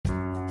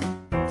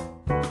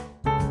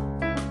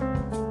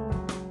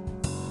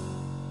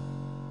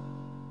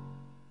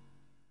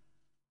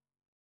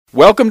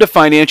Welcome to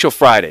Financial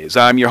Fridays.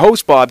 I'm your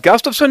host, Bob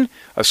Gustafson,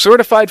 a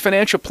certified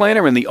financial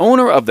planner and the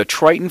owner of the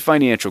Triton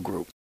Financial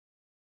Group.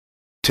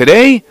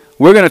 Today,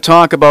 we're going to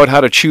talk about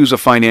how to choose a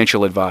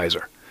financial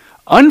advisor.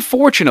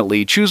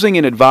 Unfortunately, choosing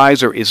an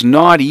advisor is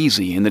not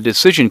easy and the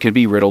decision can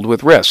be riddled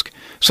with risk.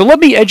 So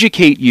let me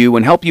educate you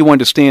and help you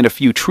understand a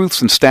few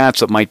truths and stats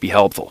that might be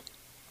helpful.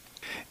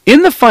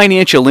 In the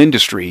financial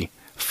industry,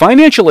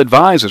 financial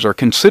advisors are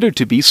considered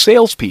to be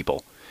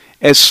salespeople.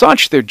 As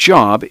such, their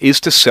job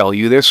is to sell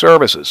you their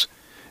services.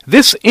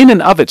 This in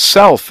and of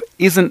itself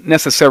isn't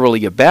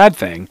necessarily a bad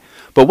thing,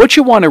 but what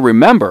you want to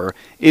remember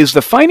is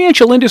the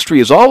financial industry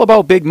is all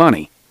about big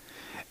money.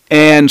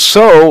 And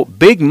so,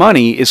 big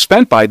money is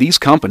spent by these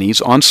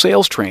companies on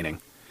sales training.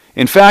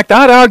 In fact,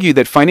 I'd argue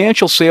that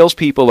financial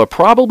salespeople are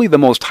probably the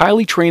most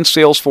highly trained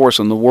sales force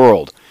in the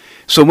world.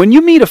 So when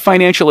you meet a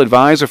financial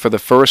advisor for the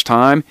first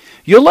time,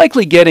 you're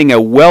likely getting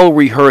a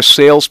well-rehearsed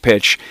sales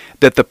pitch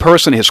that the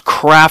person has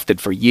crafted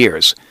for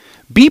years.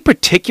 Be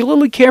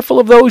particularly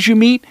careful of those you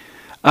meet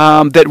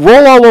that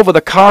roll all over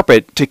the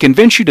carpet to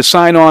convince you to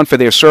sign on for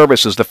their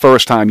services the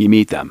first time you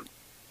meet them.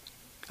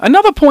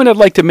 Another point I'd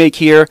like to make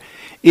here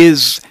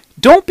is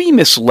don't be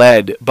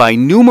misled by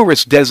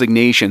numerous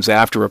designations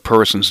after a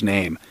person's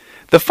name.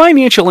 The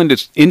financial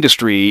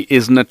industry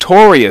is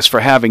notorious for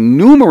having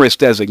numerous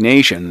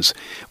designations,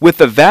 with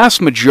the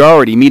vast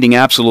majority meaning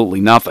absolutely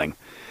nothing,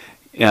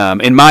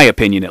 in my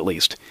opinion at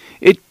least.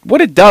 What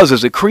it does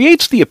is it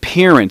creates the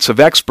appearance of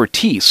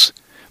expertise,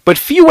 but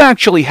few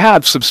actually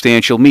have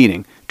substantial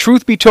meaning.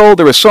 Truth be told,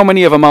 there are so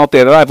many of them out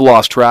there that I've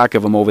lost track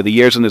of them over the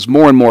years, and there's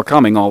more and more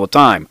coming all the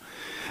time.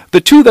 The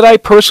two that I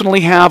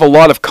personally have a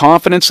lot of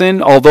confidence in,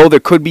 although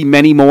there could be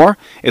many more,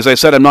 as I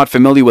said, I'm not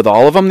familiar with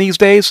all of them these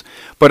days,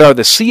 but are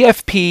the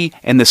CFP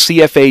and the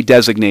CFA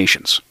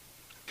designations.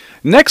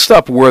 Next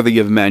up worthy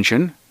of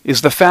mention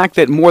is the fact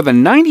that more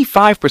than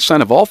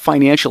 95% of all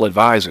financial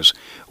advisors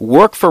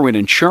work for an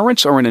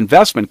insurance or an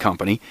investment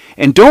company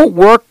and don't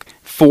work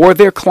for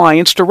their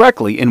clients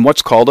directly in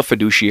what's called a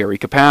fiduciary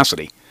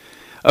capacity.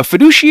 A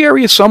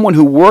fiduciary is someone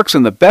who works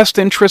in the best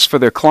interest for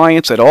their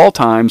clients at all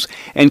times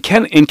and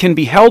can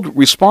be held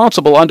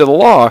responsible under the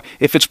law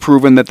if it's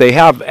proven that they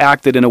have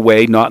acted in a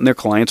way not in their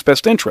client's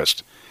best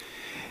interest.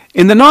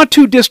 In the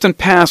not-too-distant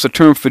past, the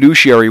term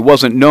fiduciary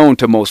wasn't known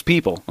to most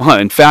people.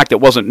 In fact,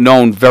 it wasn't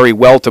known very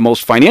well to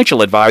most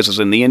financial advisors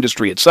in the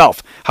industry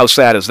itself. How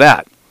sad is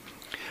that?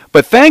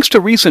 But thanks to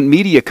recent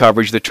media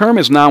coverage, the term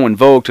is now in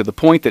vogue to the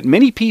point that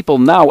many people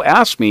now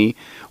ask me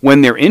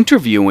when they're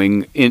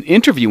interviewing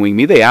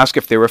me, they ask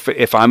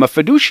if I'm a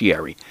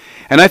fiduciary.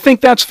 And I think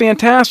that's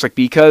fantastic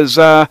because,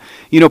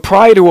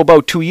 prior to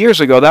about 2 years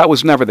ago, that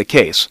was never the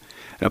case.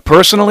 Now,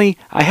 personally,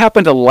 I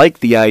happen to like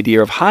the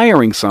idea of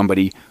hiring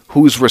somebody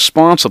who's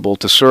responsible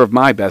to serve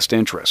my best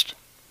interest.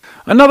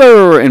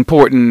 Another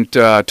important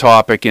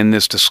topic in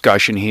this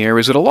discussion here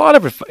is that a lot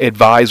of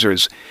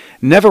advisors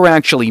never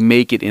actually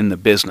make it in the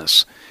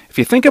business. If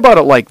you think about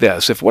it like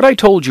this, if what I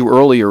told you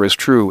earlier is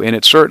true, and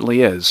it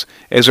certainly is,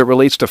 as it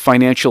relates to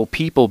financial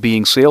people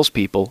being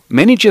salespeople,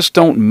 many just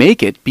don't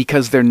make it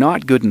because they're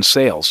not good in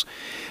sales.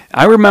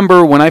 I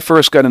remember when I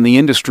first got in the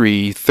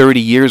industry 30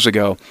 years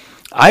ago,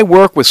 I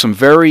worked with some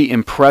very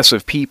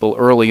impressive people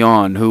early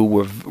on who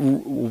were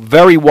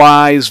very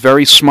wise,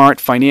 very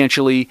smart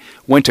financially,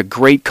 went to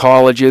great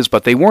colleges,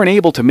 but they weren't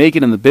able to make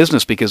it in the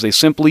business because they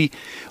simply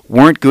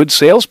weren't good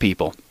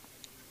salespeople.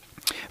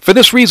 For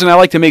this reason, I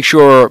like to make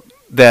sure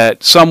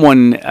that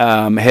someone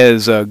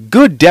has a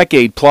good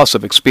decade plus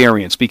of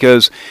experience,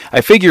 because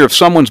I figure if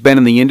someone's been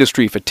in the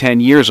industry for 10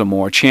 years or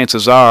more,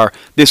 chances are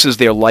this is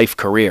their life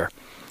career.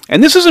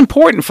 And this is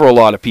important for a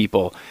lot of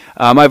people.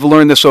 I've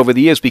learned this over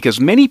the years because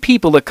many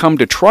people that come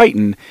to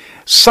Triton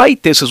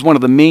cite this as one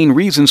of the main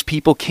reasons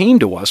people came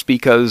to us,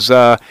 because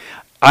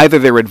either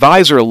their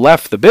advisor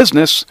left the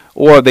business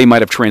or they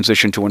might have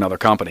transitioned to another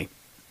company.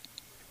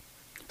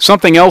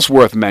 Something else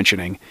worth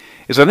mentioning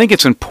is I think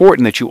it's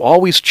important that you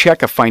always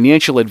check a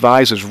financial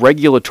advisor's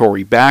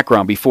regulatory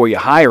background before you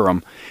hire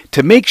them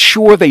to make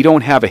sure they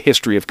don't have a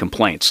history of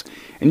complaints.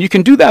 And you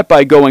can do that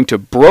by going to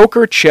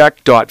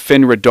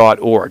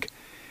brokercheck.finra.org.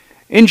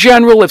 In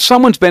general, if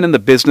someone's been in the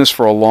business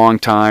for a long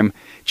time,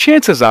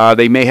 chances are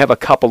they may have a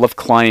couple of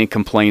client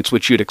complaints,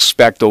 which you'd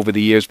expect over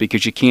the years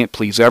because you can't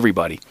please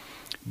everybody.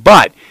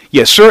 But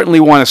you certainly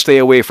want to stay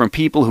away from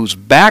people whose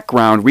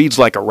background reads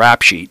like a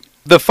rap sheet.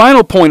 The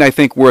final point I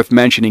think worth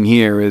mentioning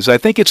here is I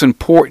think it's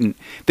important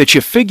that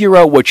you figure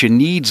out what your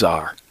needs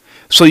are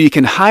so you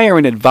can hire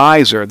an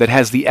advisor that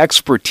has the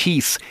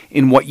expertise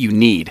in what you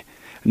need.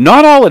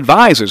 Not all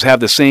advisors have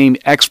the same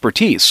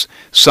expertise.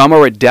 Some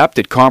are adept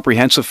at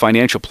comprehensive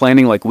financial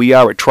planning like we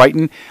are at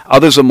Triton.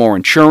 Others are more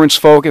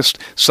insurance-focused.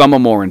 Some are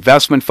more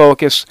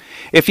investment-focused.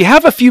 If you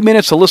have a few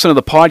minutes to listen to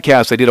the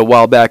podcast I did a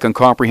while back on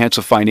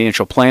comprehensive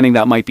financial planning,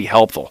 that might be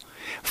helpful.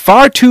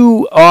 Far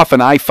too often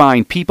I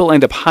find people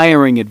end up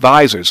hiring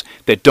advisors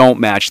that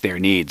don't match their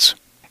needs.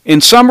 In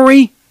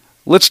summary,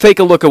 let's take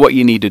a look at what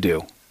you need to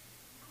do.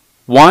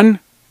 1.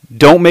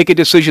 Don't make a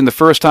decision the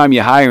first time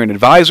you hire an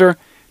advisor.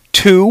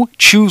 2,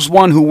 choose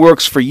one who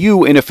works for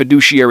you in a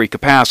fiduciary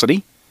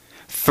capacity.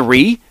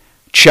 3,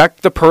 check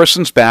the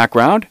person's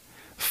background.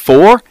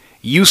 4,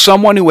 use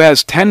someone who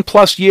has 10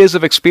 plus years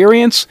of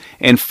experience.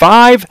 And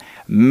 5,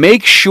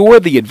 make sure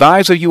the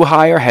advisor you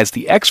hire has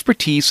the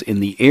expertise in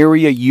the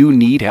area you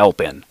need help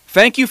in.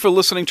 Thank you for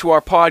listening to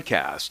our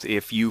podcast.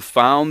 If you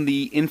found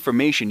the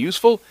information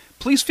useful,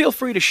 please feel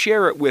free to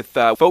share it with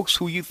folks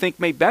who you think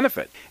may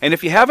benefit. And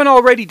if you haven't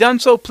already done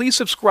so, please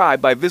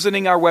subscribe by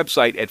visiting our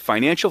website at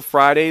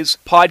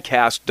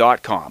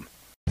financialfridayspodcast.com.